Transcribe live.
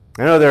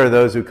I know there are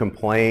those who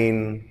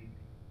complain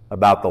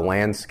about the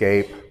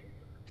landscape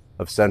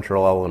of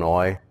central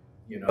Illinois,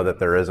 that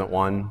there isn't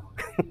one,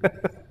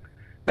 that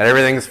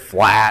everything's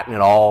flat and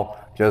it all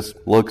just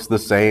looks the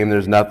same,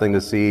 there's nothing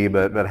to see.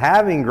 But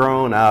having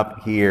grown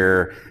up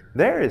here,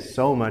 there is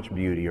so much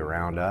beauty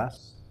around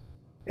us.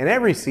 And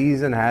every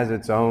season has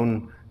its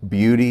own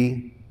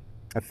beauty.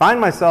 I find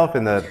myself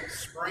in the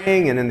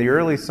spring and in the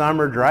early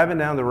summer driving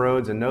down the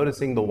roads and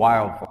noticing the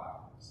wildflowers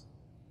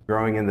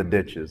growing in the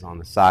ditches on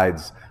the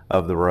sides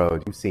of the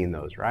road. You've seen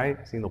those, right?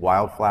 You've seen the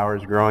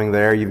wildflowers growing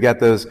there. You've got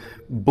those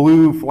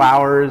blue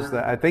flowers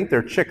that I think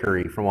they're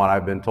chicory from what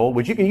I've been told,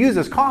 which you can use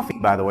as coffee,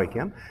 by the way,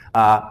 Kim.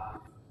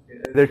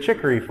 They're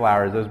chicory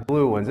flowers, those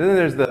blue ones. And then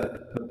there's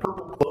the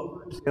purple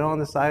clovers, on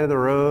the side of the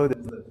road.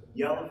 There's the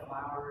yellow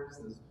flowers,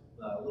 those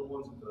little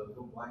ones with the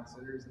little black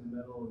centers in the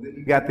middle. And then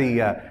you got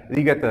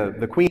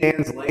the Queen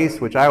Anne's lace,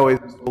 which I always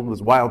was told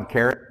was wild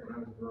carrot when I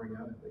was growing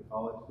up. They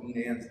call it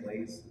Queen Anne's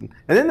lace.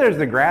 And then there's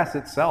the grass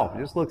itself.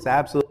 It just looks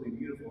absolutely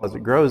beautiful as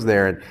it grows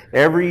there. And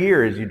every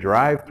year as you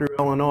drive through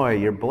Illinois,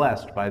 you're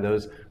blessed by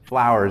those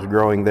flowers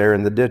growing there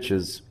in the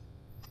ditches.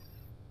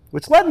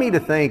 Which led me to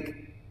think,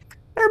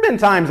 there have been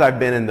times I've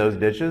been in those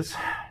ditches.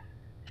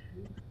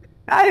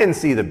 I didn't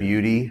see the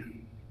beauty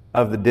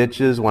of the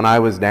ditches when I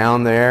was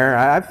down there.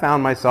 I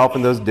found myself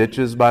in those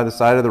ditches by the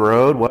side of the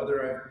road,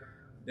 whether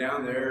I'm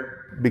down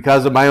there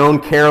because of my own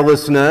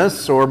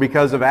carelessness or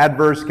because of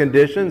adverse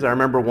conditions. I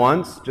remember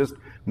once just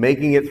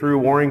making it through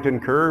Warrington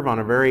Curve on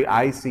a very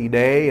icy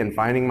day and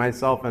finding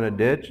myself in a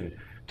ditch, and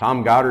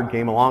Tom Goddard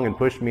came along and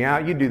pushed me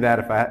out. You do that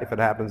if it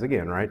happens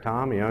again, right,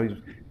 Tom? He's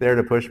there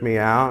to push me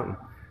out.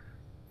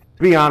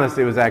 To be honest,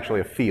 it was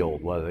actually a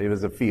field. It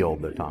was a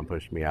field that Tom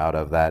pushed me out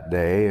of that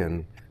day.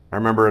 And I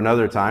remember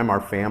another time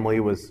our family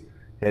was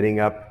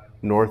heading up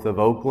north of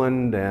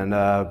Oakland, and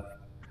a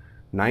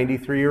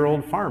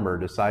 93-year-old farmer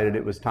decided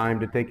it was time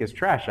to take his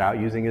trash out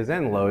using his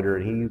end loader,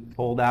 and he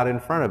pulled out in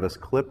front of us,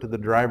 clipped the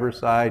driver's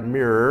side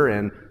mirror,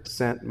 and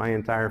sent my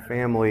entire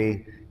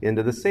family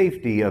into the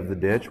safety of the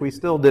ditch. We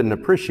still didn't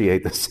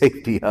appreciate the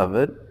safety of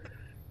it.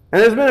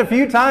 And there's been a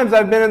few times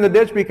I've been in the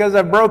ditch because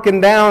I've broken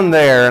down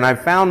there and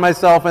I've found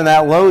myself in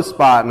that low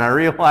spot and I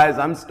realize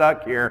I'm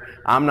stuck here.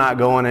 I'm not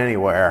going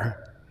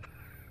anywhere.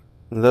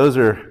 And those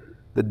are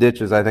the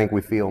ditches I think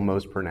we feel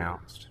most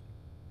pronounced.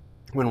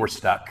 When we're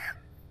stuck,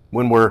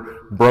 when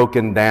we're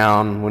broken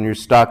down, when you're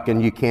stuck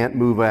and you can't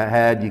move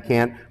ahead, you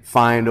can't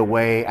find a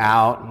way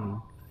out.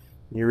 And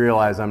you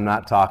realize I'm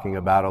not talking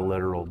about a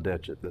literal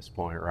ditch at this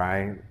point,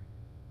 right?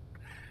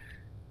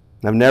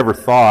 I've never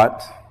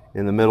thought,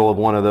 in the middle of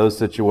one of those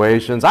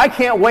situations, I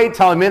can't wait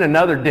till I'm in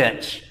another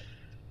ditch.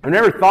 I've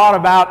never thought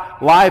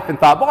about life and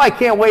thought, I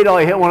can't wait till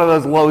I hit one of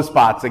those low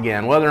spots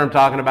again, whether I'm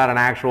talking about an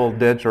actual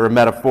ditch or a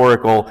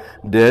metaphorical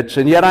ditch.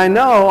 And yet I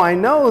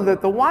know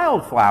that the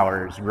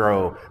wildflowers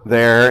grow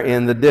there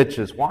in the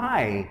ditches.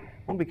 Why?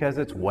 Well, because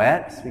it's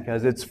wet,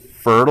 because it's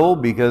fertile,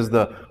 because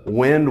the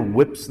wind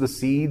whips the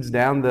seeds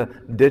down the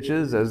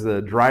ditches as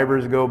the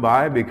drivers go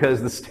by,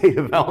 because the state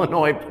of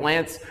Illinois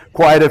plants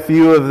quite a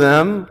few of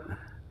them.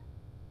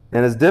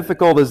 And as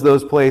difficult as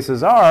those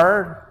places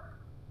are,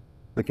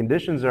 the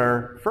conditions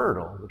are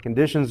fertile. The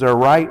conditions are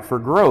right for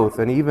growth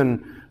and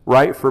even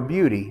right for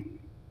beauty.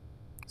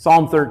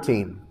 Psalm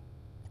 13,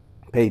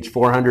 page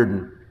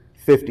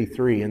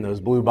 453 in those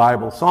blue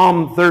Bibles.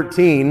 Psalm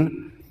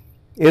 13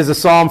 is a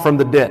psalm from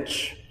the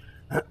ditch.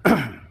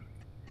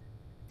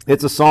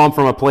 It's a psalm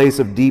from a place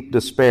of deep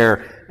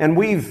despair. And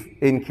we've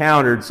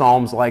encountered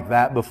psalms like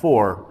that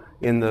before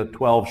in the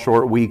 12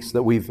 short weeks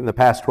in the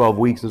past 12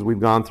 weeks as we've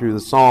gone through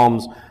the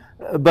Psalms.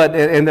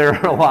 And there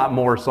are a lot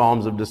more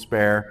psalms of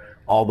despair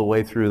all the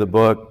way through the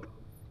book.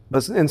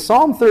 But in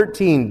Psalm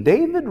 13,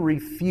 David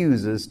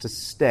refuses to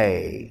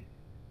stay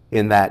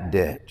in that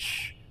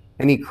ditch.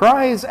 And he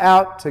cries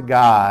out to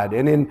God.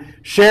 And in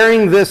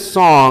sharing this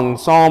song,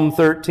 Psalm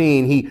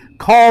 13, he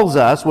calls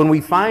us, when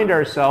we find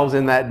ourselves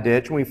in that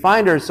ditch, when we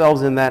find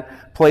ourselves in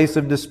that place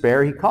of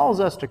despair, he calls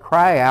us to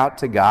cry out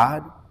to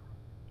God,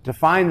 to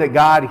find that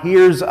God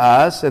hears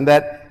us and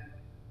that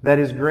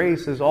His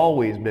grace has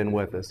always been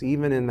with us,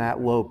 even in that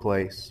low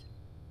place.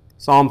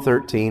 Psalm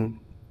 13,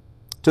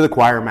 to the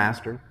choir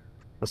master,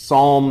 a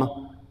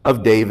psalm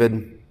of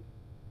David.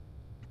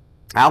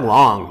 How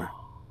long,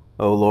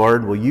 O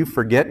Lord, will you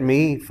forget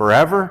me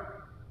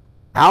forever?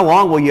 How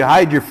long will you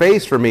hide your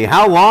face from me?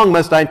 How long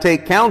must I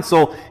take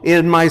counsel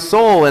in my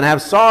soul and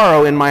have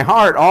sorrow in my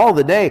heart all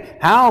the day?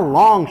 How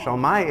long shall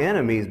my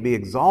enemies be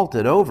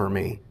exalted over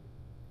me?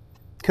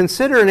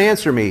 Consider and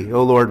answer me,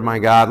 O Lord my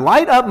God.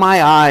 Light up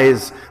my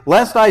eyes,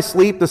 lest I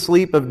sleep the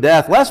sleep of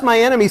death, lest my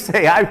enemy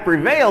say, I've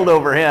prevailed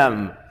over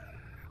him,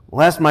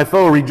 lest my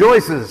foe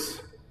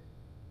rejoices,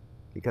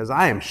 because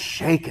I am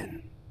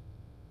shaken.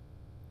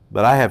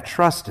 But I have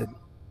trusted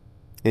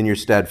in your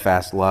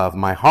steadfast love.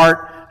 My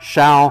heart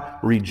shall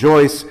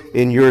rejoice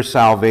in your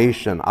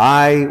salvation.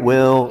 I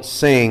will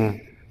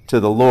sing to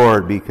the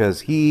Lord,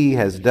 because he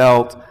has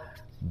dealt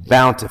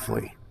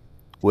bountifully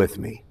with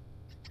me.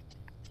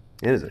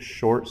 It is a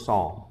short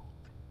psalm,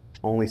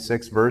 only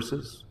 6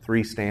 verses,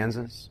 3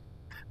 stanzas.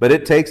 but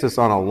it takes us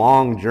on a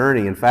long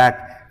journey. In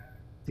fact,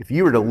 if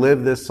you were to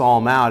live this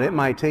psalm out, it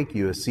might take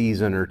you a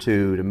season or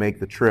two to make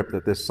the trip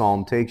that this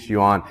psalm takes you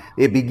on.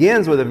 It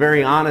begins with a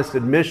very honest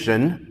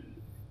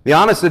admission, the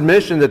honest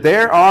admission that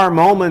there are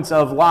moments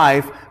of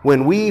life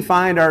when we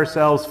find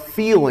ourselves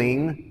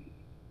feeling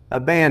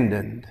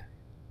abandoned.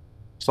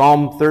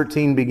 Psalm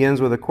 13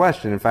 begins with a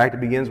question. In fact,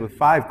 it begins with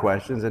 5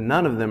 questions, and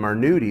none of them are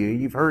new to you.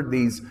 You've heard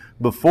these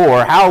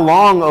before. How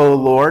long, O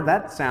Lord?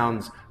 That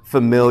sounds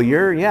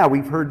familiar. Yeah,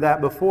 we've heard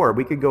that before.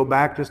 We could go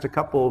back just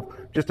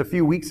a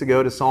few weeks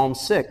ago to Psalm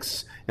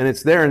 6, and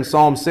it's there in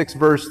Psalm 6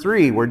 verse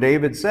 3 where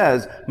David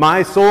says,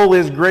 my soul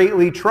is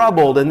greatly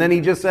troubled, and then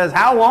he just says,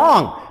 how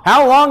long?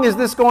 How long is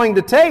this going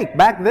to take?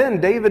 Back then,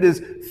 David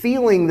is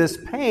feeling this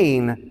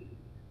pain.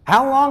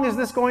 How long is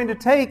this going to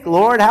take,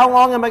 Lord? How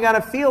long am I going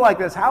to feel like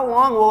this? How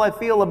long will I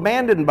feel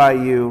abandoned by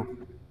you?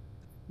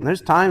 And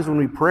there's times when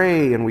we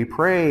pray and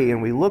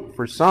we look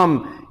for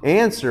some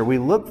answer. We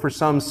look for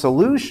some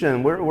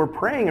solution. We're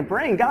praying and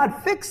praying, God,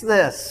 fix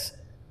this.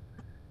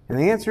 And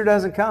the answer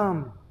doesn't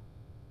come.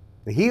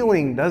 The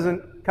healing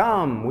doesn't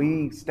come.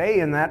 We stay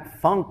in that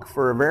funk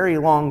for a very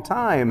long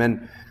time,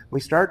 and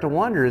we start to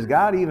wonder, is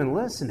God even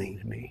listening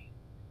to me?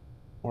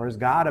 Or has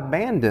God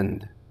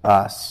abandoned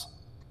us?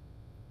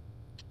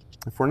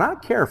 If we're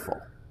not careful,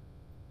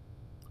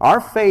 our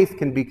faith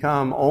can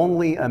become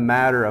only a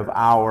matter of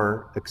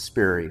our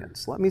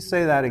experience. Let me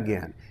say that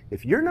again.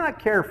 If you're not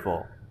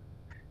careful,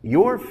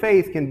 your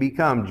faith can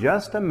become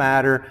just a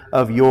matter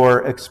of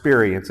your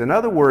experience. In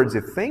other words,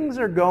 if things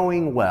are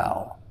going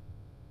well,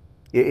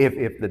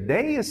 if the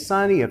day is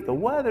sunny, if the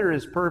weather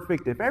is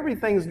perfect, if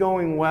everything's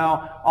going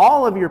well,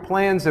 all of your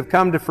plans have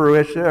come to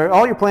fruition,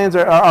 all your plans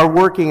are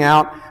working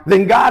out,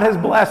 then God has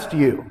blessed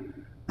you.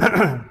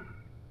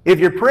 If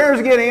your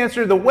prayers get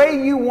answered the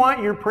way you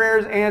want your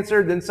prayers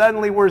answered, then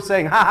suddenly we're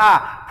saying,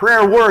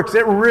 prayer works.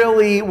 It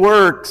really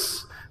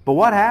works. But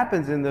what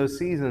happens in those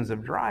seasons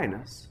of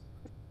dryness?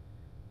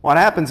 What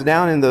happens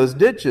down in those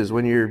ditches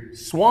when you're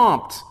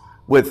swamped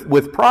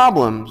with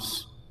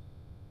problems?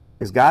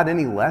 Is God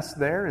any less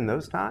there in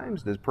those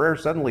times? Does prayer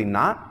suddenly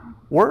not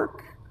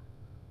work?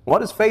 What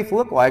does faith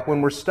look like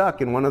when we're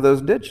stuck in one of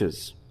those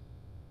ditches?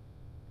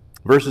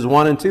 Verses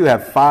 1 and 2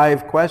 have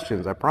 5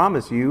 questions. I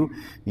promise you,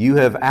 you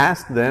have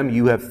asked them,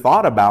 you have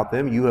thought about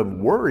them, you have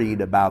worried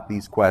about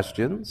these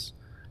questions.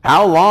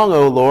 How long,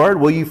 O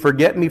Lord, will you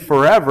forget me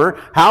forever?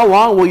 How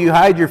long will you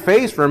hide your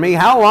face from me?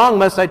 How long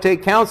must I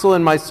take counsel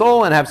in my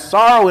soul and have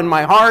sorrow in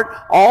my heart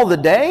all the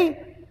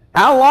day?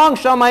 How long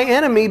shall my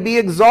enemy be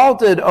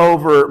exalted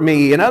over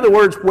me? In other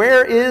words,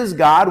 where is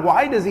God?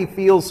 Why does he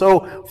feel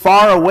so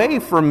far away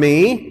from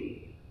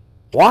me?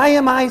 Why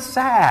am I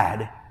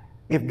sad?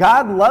 If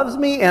God loves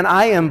me and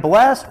I am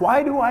blessed,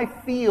 why do I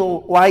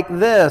feel like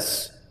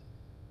this?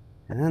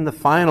 And then the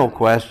final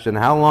question,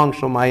 how long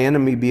shall my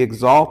enemy be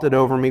exalted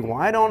over me?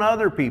 Why don't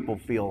other people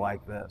feel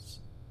like this?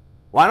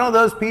 Why don't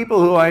those people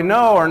who I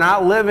know are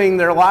not living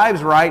their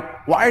lives right,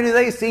 why do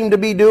they seem to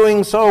be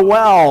doing so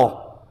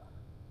well?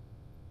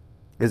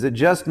 Is it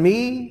just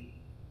me?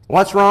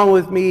 What's wrong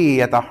with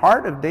me? At the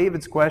heart of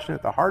David's question,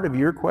 at the heart of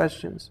your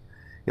questions,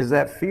 is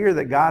that fear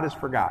that God has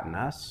forgotten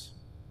us,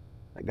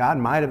 that God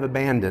might have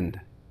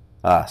abandoned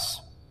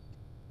us.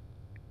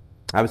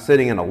 I was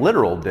sitting in a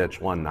literal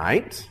ditch one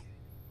night,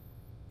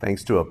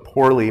 thanks to a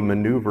poorly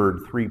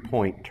maneuvered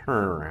 3-point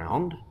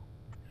turnaround.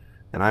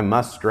 And I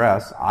must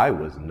stress, I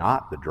was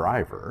not the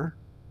driver.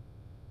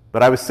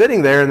 But I was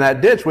sitting there in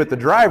that ditch with the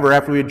driver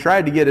after we had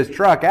tried to get his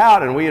truck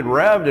out, and we had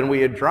revved and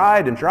we had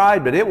tried,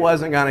 but it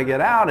wasn't going to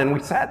get out. And we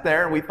sat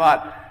there and we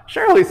thought,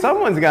 surely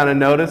someone's going to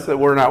notice that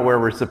we're not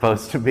where we're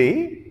supposed to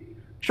be.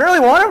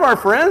 Surely one of our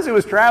friends who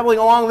was traveling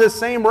along this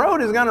same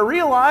road is going to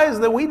realize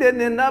that we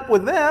didn't end up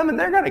with them, and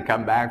they're going to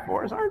come back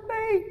for us, aren't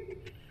they?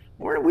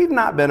 We've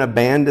not been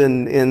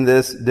abandoned in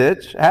this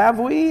ditch, have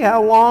we?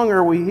 How long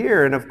are we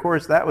here? And of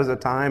course, that was a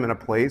time and a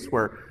place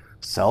where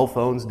cell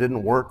phones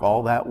didn't work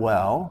all that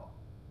well.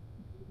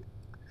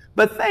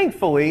 But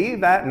thankfully,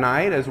 that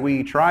night, as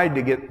we tried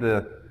to get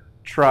the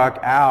truck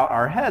out,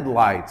 our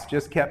headlights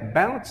just kept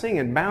bouncing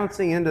and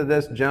bouncing into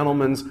this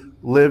gentleman's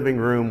living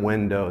room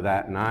window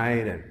that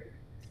night.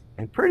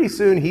 And pretty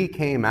soon he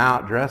came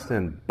out dressed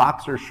in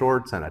boxer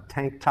shorts and a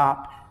tank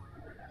top.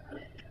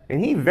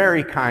 And he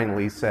very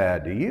kindly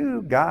said, do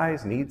you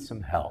guys need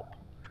some help?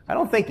 I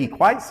don't think he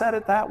quite said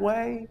it that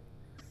way,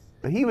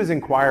 but he was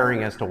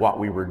inquiring as to what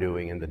we were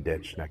doing in the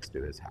ditch next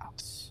to his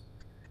house.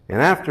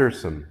 And after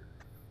some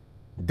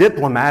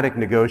diplomatic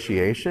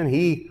negotiation,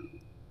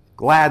 he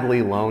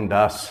gladly loaned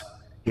us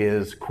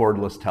his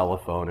cordless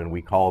telephone, and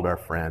we called our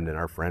friend, and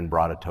our friend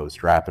brought a tow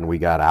strap, and we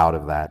got out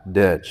of that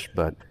ditch.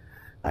 But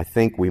I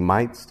think we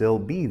might still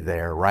be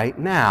there right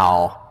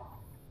now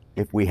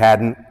if we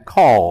hadn't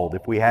called,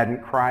 if we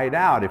hadn't cried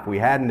out, if we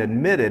hadn't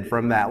admitted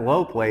from that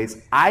low place,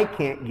 I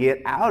can't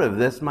get out of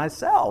this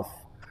myself.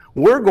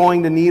 We're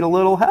going to need a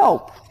little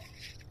help.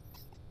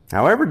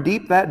 However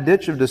deep that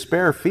ditch of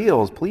despair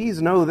feels,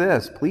 please know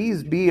this,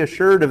 please be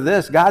assured of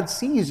this, God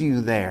sees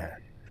you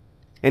there,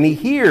 and he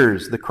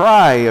hears the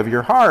cry of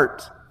your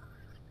heart.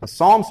 A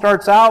psalm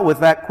starts out with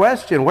that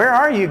question, where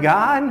are you,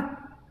 God?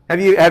 Have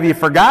you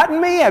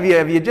forgotten me? Have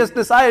you just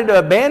decided to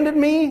abandon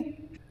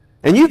me?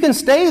 And you can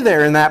stay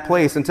there in that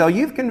place until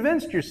you've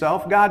convinced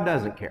yourself God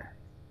doesn't care.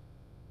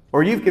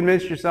 Or you've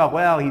convinced yourself,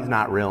 well, he's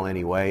not real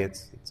anyway.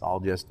 It's all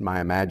just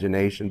my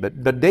imagination.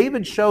 But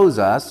David shows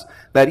us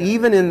that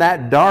even in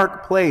that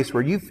dark place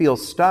where you feel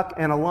stuck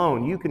and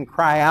alone, you can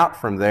cry out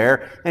from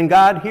there, and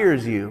God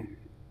hears you.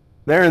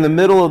 There in the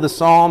middle of the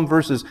psalm,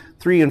 verses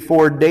 3 and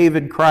 4,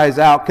 David cries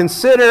out,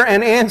 "Consider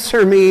and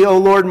answer me, O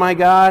Lord my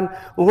God.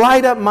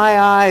 Light up my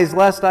eyes,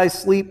 lest I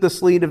sleep the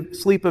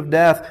sleep of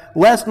death,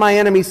 lest my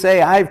enemy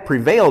say, I've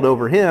prevailed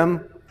over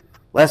him,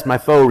 lest my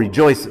foe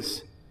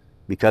rejoices,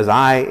 because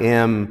I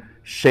am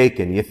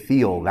shaken." You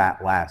feel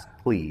that last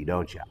plea,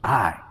 don't you?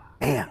 I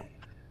am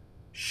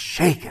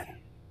shaken.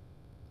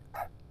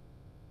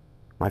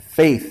 My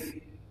faith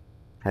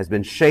has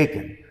been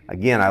shaken.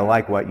 Again, I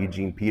like what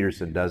Eugene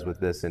Peterson does with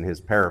this in his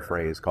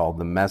paraphrase called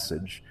The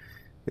Message.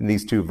 In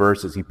these two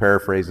verses, he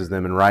paraphrases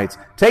them and writes,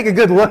 "Take a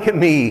good look at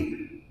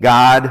me,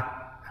 God.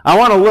 I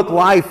want to look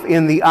life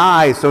in the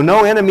eye so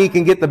no enemy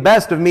can get the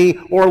best of me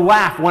or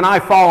laugh when I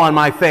fall on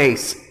my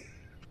face."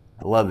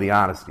 I love the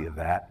honesty of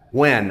that.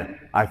 When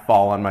I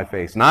fall on my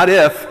face. Not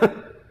if.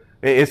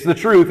 It's the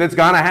truth. It's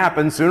going to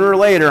happen. Sooner or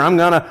later, I'm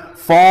going to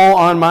fall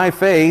on my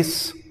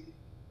face.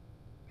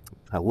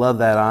 I love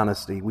that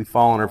honesty. We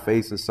fall on our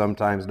faces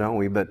sometimes, don't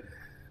we? But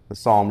the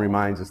psalm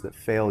reminds us that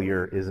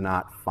failure is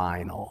not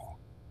final.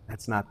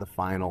 That's not the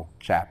final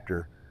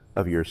chapter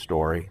of your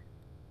story.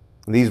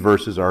 These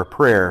verses are a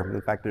prayer.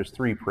 In fact, there's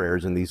 3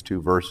 prayers in these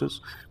 2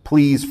 verses.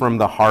 Pleas from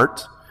the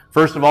heart.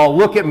 First of all,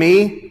 look at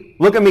me.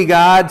 Look at me,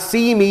 God.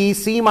 See me.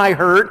 See my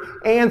hurt.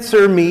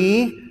 Answer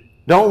me.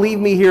 Don't leave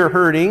me here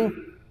hurting.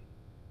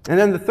 And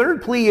then the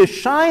third plea is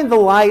shine the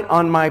light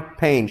on my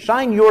pain.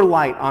 Shine your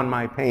light on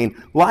my pain.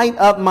 Light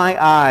up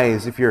my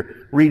eyes. If you're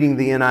reading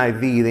the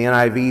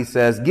NIV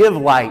says, give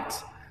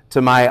light to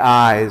my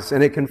eyes.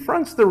 And it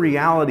confronts the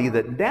reality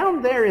that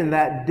down there in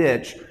that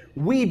ditch,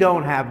 we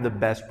don't have the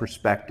best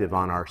perspective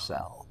on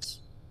ourselves.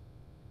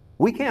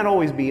 We can't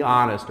always be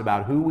honest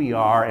about who we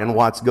are and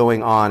what's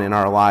going on in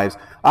our lives.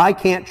 I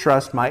can't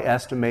trust my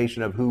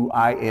estimation of who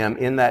I am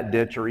in that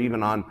ditch or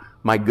even on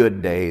my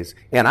good days.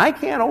 And I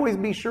can't always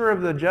be sure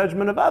of the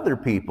judgment of other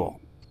people.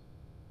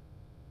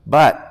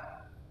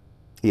 But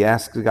he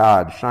asks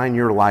God, shine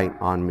your light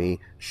on me,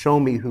 show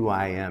me who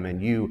I am,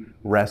 and you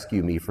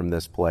rescue me from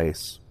this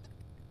place.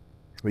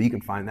 Well, you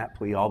can find that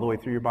plea all the way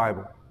through your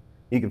Bible.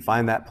 You can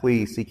find that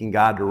plea seeking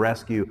God to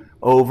rescue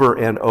over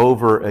and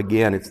over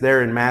again. It's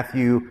there in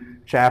Matthew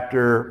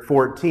chapter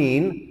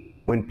 14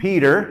 when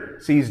Peter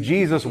sees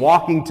Jesus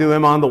walking to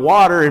him on the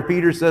water, and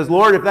Peter says,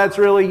 Lord, if that's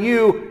really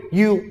you,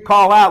 you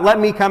call out, let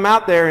me come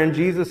out there. And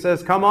Jesus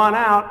says, come on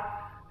out.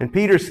 And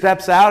Peter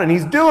steps out, and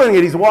he's doing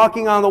it. He's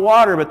walking on the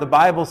water, but the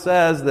Bible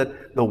says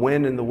that the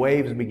wind and the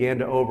waves began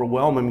to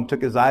overwhelm him. He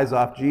took his eyes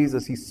off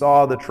Jesus. He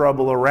saw the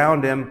trouble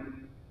around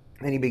him,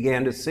 and he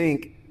began to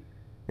sink.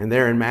 And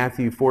there in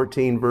Matthew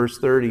 14, verse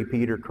 30,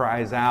 Peter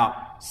cries out,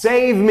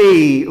 save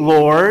me,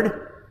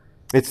 Lord.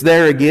 It's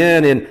there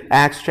again in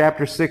Acts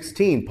chapter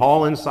 16.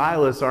 Paul and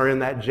Silas are in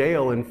that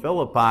jail in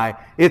Philippi.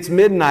 It's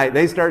midnight.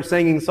 They start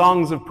singing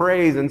songs of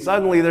praise, and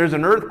suddenly there's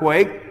an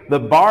earthquake. The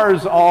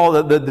bars,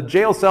 the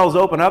jail cells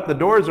open up. The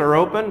doors are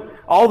open.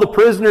 All the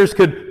prisoners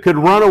could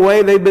run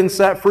away. They've been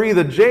set free.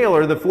 The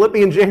jailer, the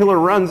Philippian jailer,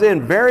 runs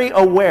in, very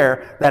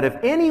aware that if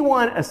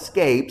anyone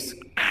escapes,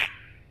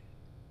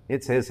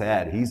 it's his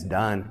head. He's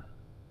done.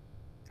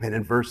 And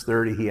in verse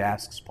 30, he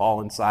asks Paul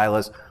and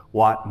Silas,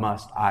 what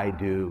must I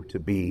do to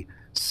be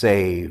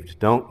saved?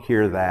 Don't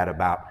hear that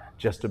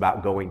just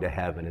about going to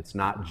heaven. It's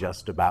not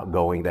just about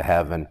going to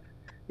heaven.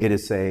 It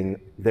is saying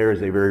there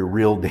is a very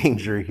real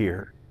danger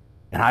here,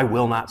 and I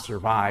will not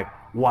survive.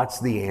 What's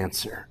the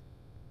answer?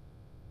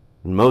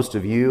 And most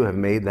of you have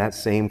made that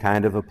same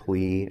kind of a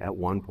plea at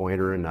one point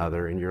or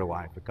another in your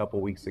life. A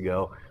couple weeks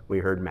ago, we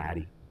heard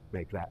Maddie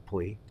make that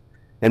plea.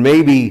 And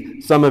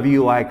maybe some of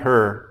you like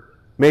her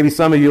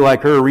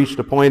reached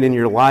a point in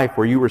your life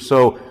where you were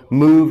so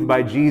moved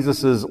by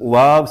Jesus'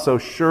 love, so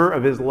sure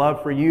of his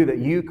love for you that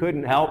you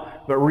couldn't help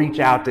but reach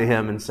out to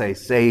him and say,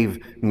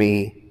 save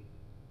me.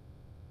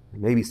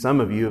 Maybe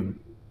some of you,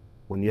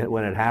 when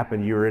it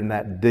happened, you were in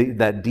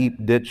that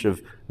deep ditch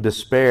of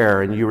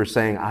despair, and you were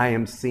saying, I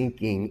am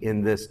sinking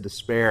in this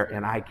despair,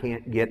 and I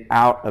can't get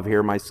out of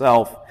here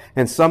myself.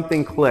 And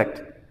something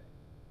clicked.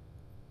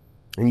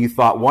 And you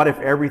thought, what if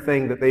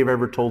everything that they've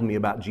ever told me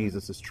about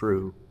Jesus is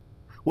true?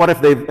 What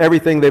if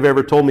everything they've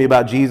ever told me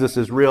about Jesus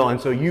is real? And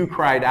so you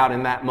cried out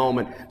in that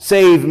moment,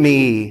 save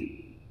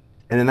me.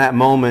 And in that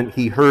moment,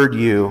 he heard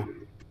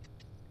you.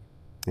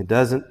 It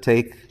doesn't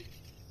take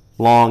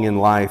long in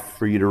life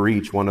for you to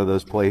reach one of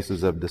those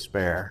places of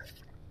despair.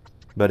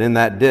 But in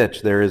that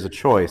ditch, there is a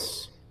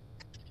choice.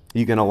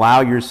 You can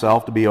allow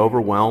yourself to be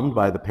overwhelmed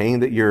by the pain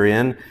that you're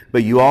in,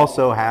 but you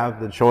also have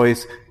the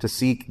choice to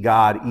seek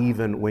God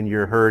even when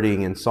you're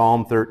hurting. And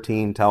Psalm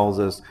 13 tells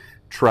us,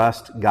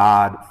 trust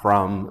God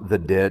from the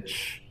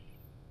ditch.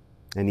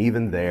 And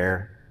even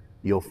there,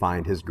 you'll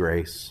find his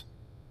grace.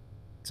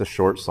 It's a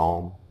short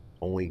psalm,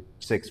 only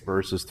 6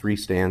 verses, 3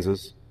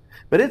 stanzas.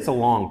 But it's a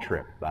long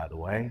trip, by the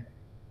way.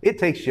 It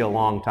takes you a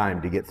long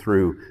time to get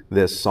through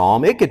this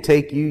psalm. It could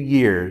take you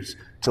years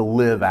to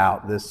live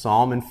out this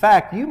psalm. In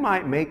fact, you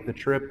might make the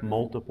trip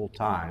multiple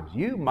times.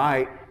 You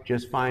might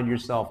just find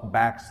yourself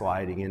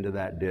backsliding into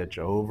that ditch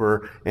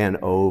over and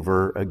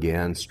over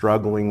again,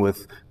 struggling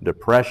with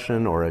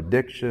depression or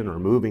addiction or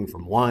moving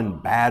from one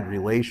bad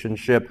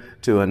relationship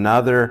to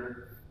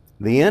another.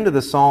 The end of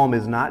the psalm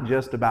is not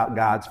just about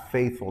God's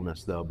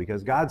faithfulness, though,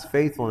 because God's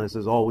faithfulness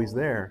is always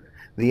there.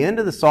 The end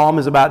of the psalm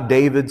is about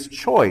David's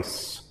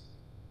choice.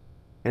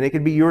 And it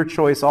could be your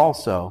choice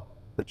also,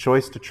 the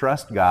choice to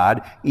trust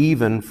God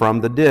even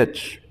from the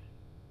ditch.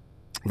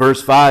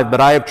 Verse 5,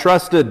 but I have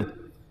trusted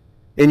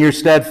in your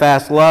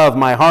steadfast love.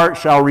 My heart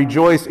shall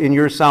rejoice in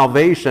your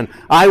salvation.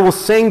 I will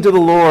sing to the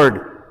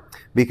Lord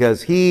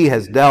because he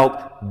has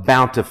dealt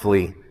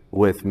bountifully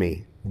with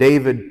me.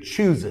 David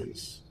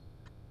chooses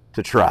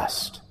to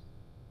trust.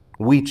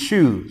 We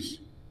choose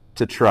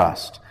to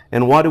trust.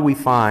 And what do we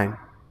find?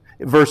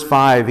 Verse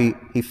 5,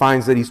 he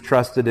finds that he's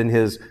trusted in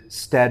his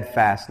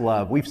steadfast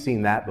love. We've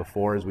seen that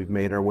before as we've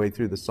made our way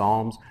through the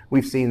Psalms.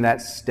 We've seen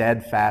that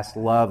steadfast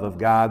love of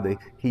God. The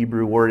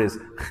Hebrew word is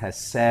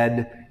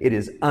chesed. It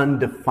is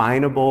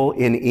undefinable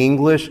in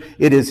English.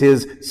 It is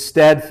his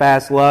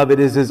steadfast love. It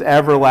is his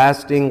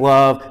everlasting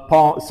love.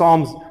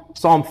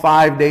 Psalm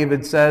 5,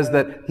 David says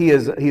that he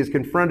is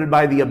confronted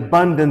by the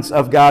abundance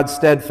of God's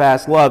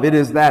steadfast love. It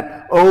is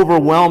that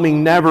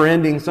overwhelming,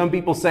 never-ending, some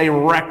people say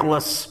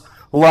reckless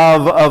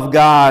love of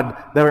God,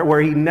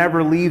 where he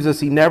never leaves us,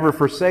 he never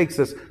forsakes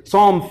us.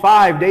 Psalm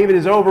 5, David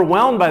is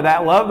overwhelmed by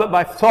that love, but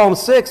by Psalm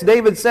 6,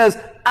 David says,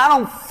 I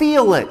don't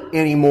feel it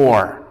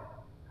anymore.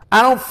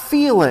 I don't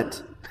feel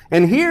it.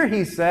 And here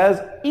he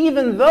says,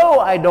 even though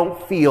I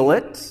don't feel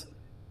it,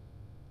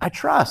 I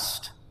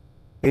trust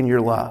in your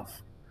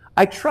love.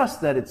 I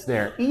trust that it's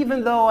there,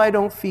 even though I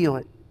don't feel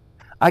it.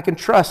 I can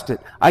trust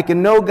it. I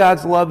can know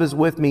God's love is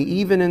with me.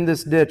 Even in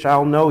this ditch,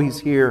 I'll know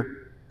he's here.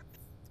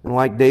 And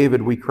like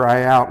David, we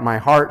cry out, my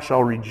heart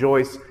shall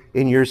rejoice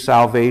in your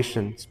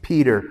salvation. It's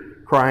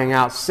Peter crying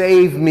out,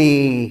 save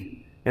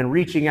me, and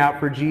reaching out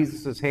for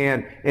Jesus'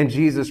 hand, and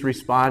Jesus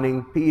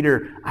responding,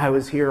 Peter, I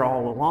was here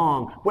all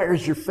along.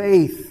 Where's your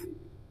faith?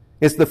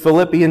 It's the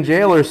Philippian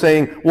jailer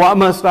saying, what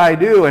must I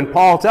do? And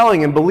Paul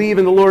telling him, believe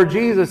in the Lord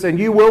Jesus, and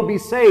you will be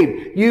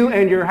saved, you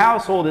and your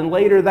household. And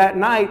later that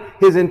night,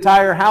 his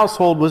entire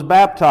household was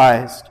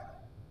baptized.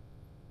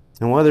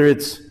 And whether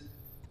it's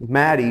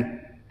Maddie,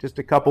 just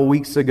a couple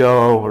weeks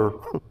ago,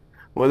 or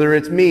whether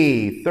it's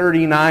me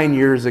 39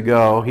 years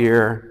ago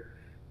here,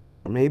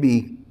 or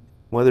maybe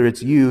whether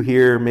it's you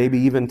here, maybe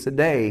even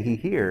today, he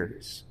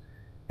hears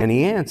and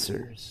he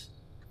answers,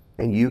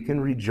 and you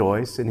can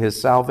rejoice in his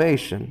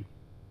salvation.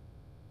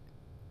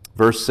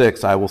 Verse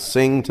 6, I will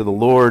sing to the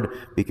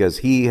Lord because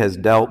he has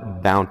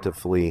dealt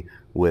bountifully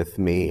with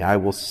me. I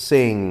will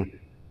sing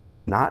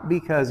not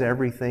because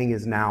everything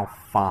is now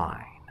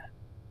fine,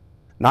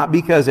 not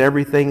because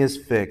everything is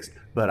fixed,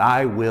 but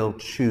I will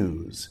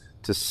choose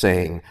to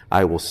sing.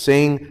 I will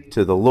sing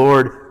to the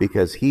Lord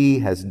because he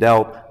has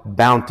dealt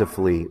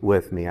bountifully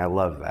with me. I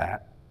love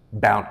that.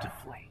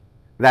 Bountifully.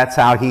 That's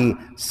how he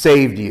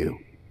saved you.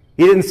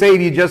 He didn't save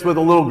you just with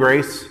a little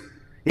grace.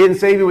 He didn't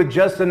save you with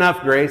just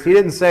enough grace. He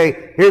didn't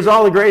say, here's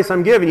all the grace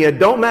I'm giving you.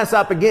 Don't mess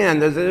up again.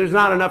 There's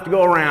not enough to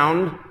go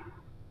around.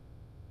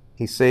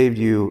 He saved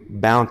you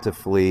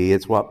bountifully.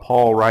 It's what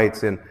Paul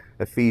writes in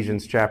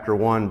Ephesians chapter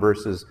 1,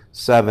 verses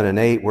 7 and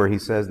 8, where he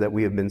says that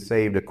we have been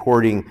saved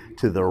according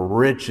to the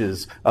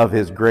riches of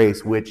his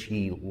grace, which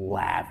he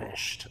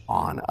lavished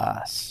on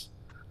us.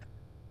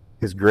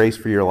 His grace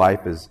for your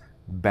life is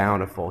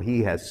bountiful.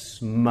 He has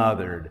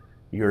smothered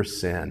your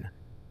sin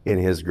in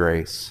his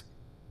grace.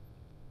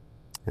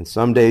 And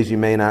some days you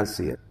may not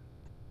see it.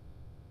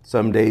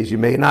 Some days you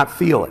may not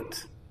feel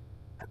it.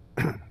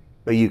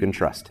 But you can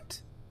trust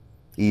it,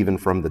 even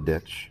from the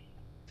ditch.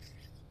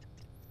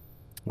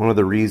 One of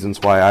the reasons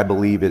why I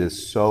believe it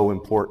is so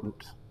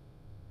important,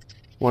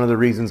 one of the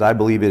reasons I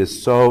believe it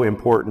is so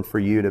important for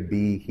you to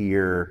be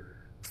here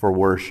for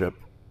worship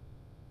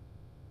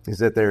is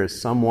that there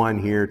is someone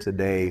here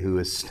today who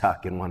is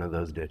stuck in one of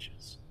those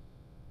ditches.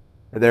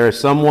 There is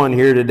someone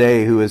here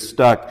today who is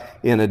stuck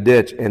in a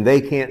ditch and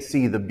they can't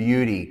see the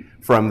beauty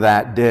from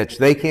that ditch.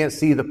 They can't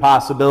see the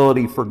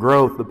possibility for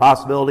growth, the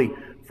possibility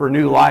for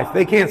new life.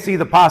 They can't see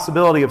the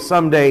possibility of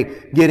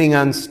someday getting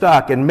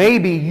unstuck. And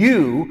maybe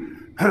you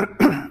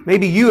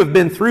have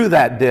been through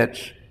that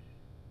ditch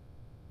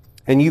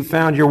and you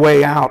found your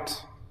way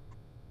out.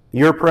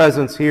 Your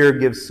presence here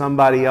gives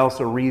somebody else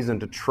a reason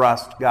to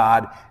trust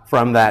God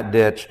from that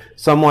ditch.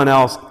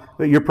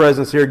 Your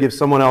presence here gives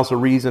someone else a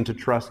reason to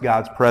trust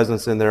God's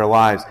presence in their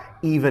lives,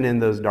 even in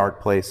those dark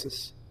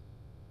places.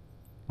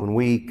 When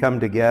we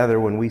come together,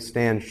 when we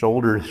stand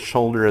shoulder to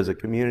shoulder as a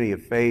community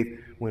of faith,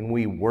 when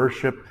we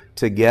worship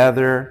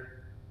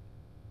together,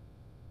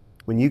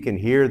 when you can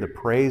hear the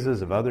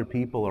praises of other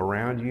people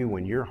around you,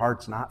 when your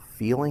heart's not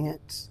feeling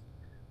it,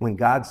 when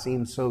God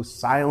seems so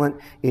silent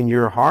in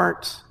your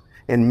heart.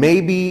 And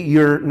maybe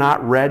you're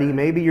not ready.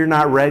 Maybe you're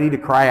not ready to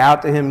cry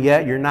out to him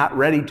yet. You're not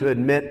ready to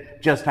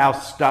admit just how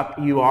stuck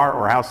you are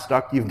or how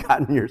stuck you've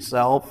gotten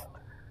yourself.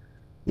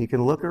 You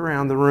can look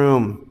around the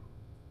room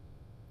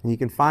and you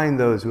can find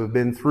those who have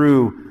been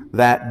through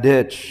that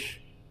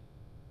ditch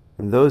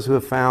and those who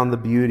have found the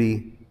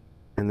beauty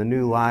and the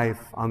new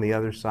life on the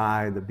other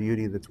side, the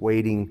beauty that's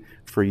waiting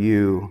for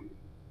you.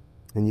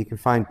 And you can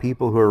find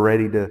people who are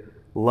ready to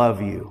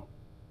love you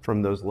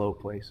from those low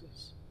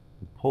places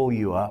and pull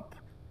you up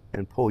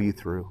and pull you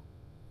through.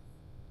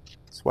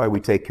 That's why we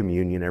take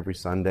communion every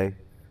Sunday.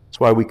 That's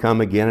why we come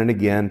again and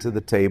again to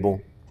the table.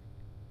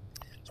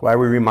 That's why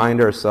we remind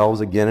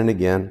ourselves again and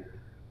again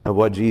of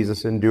what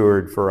Jesus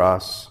endured for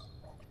us.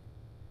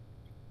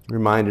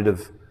 Reminded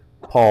of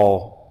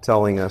Paul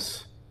telling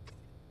us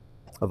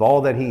of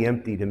all that he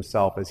emptied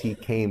himself as he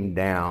came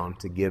down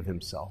to give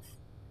himself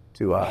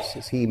to us,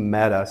 as he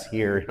met us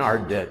here in our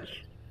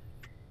ditch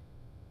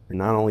and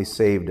not only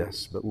saved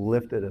us, but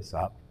lifted us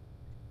up.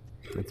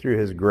 And through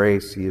his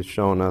grace, he has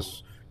shown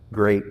us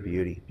great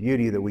beauty,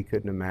 beauty that we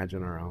couldn't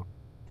imagine our own.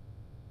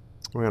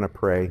 We're going to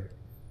pray,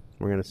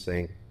 we're going to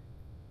sing,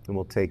 and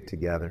we'll take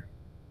together.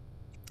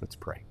 Let's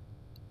pray.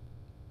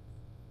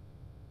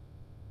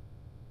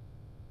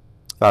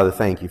 Father,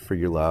 thank you for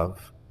your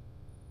love,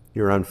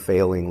 your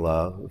unfailing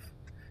love,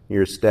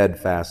 your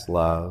steadfast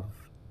love,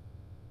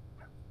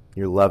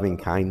 your loving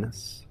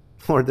kindness.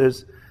 Lord,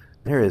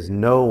 there is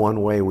no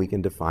one way we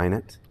can define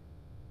it,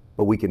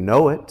 but we can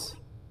know it.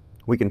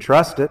 We can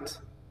trust it,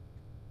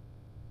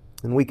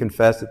 and we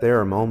confess that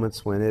there are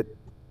moments when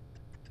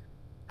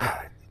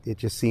it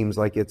just seems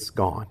like it's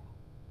gone.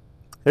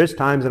 There's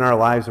times in our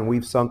lives when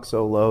we've sunk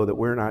so low that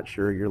we're not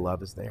sure your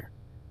love is there.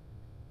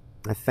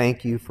 I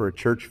thank you for a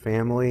church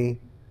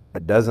family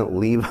that doesn't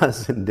leave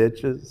us in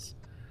ditches,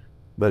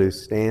 but who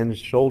stands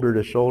shoulder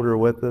to shoulder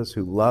with us,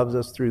 who loves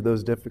us through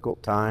those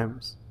difficult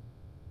times.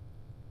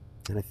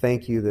 And I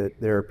thank you that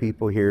there are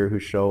people here who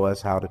show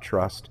us how to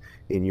trust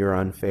in your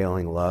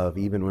unfailing love,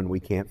 even when we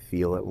can't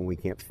feel it, when we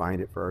can't find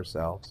it for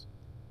ourselves.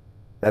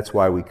 That's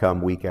why we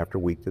come week after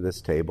week to this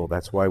table.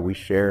 That's why we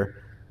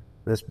share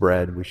this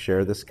bread, we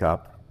share this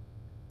cup.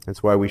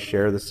 That's why we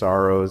share the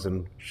sorrows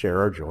and share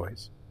our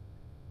joys.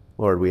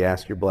 Lord, we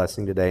ask your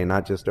blessing today,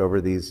 not just over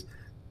these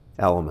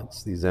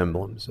elements, these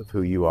emblems of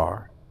who you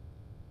are.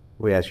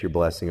 We ask your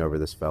blessing over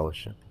this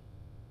fellowship.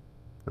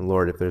 And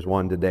Lord, if there's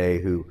one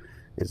today who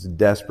is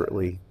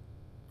desperately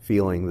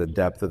feeling the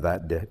depth of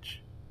that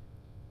ditch,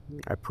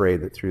 I pray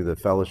that through the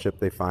fellowship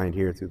they find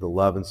here, through the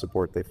love and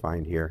support they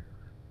find here,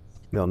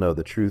 they'll know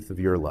the truth of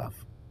your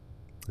love,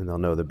 and they'll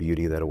know the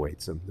beauty that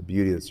awaits them, the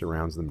beauty that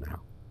surrounds them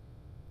now.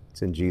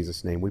 It's in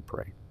Jesus' name we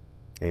pray.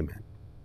 Amen.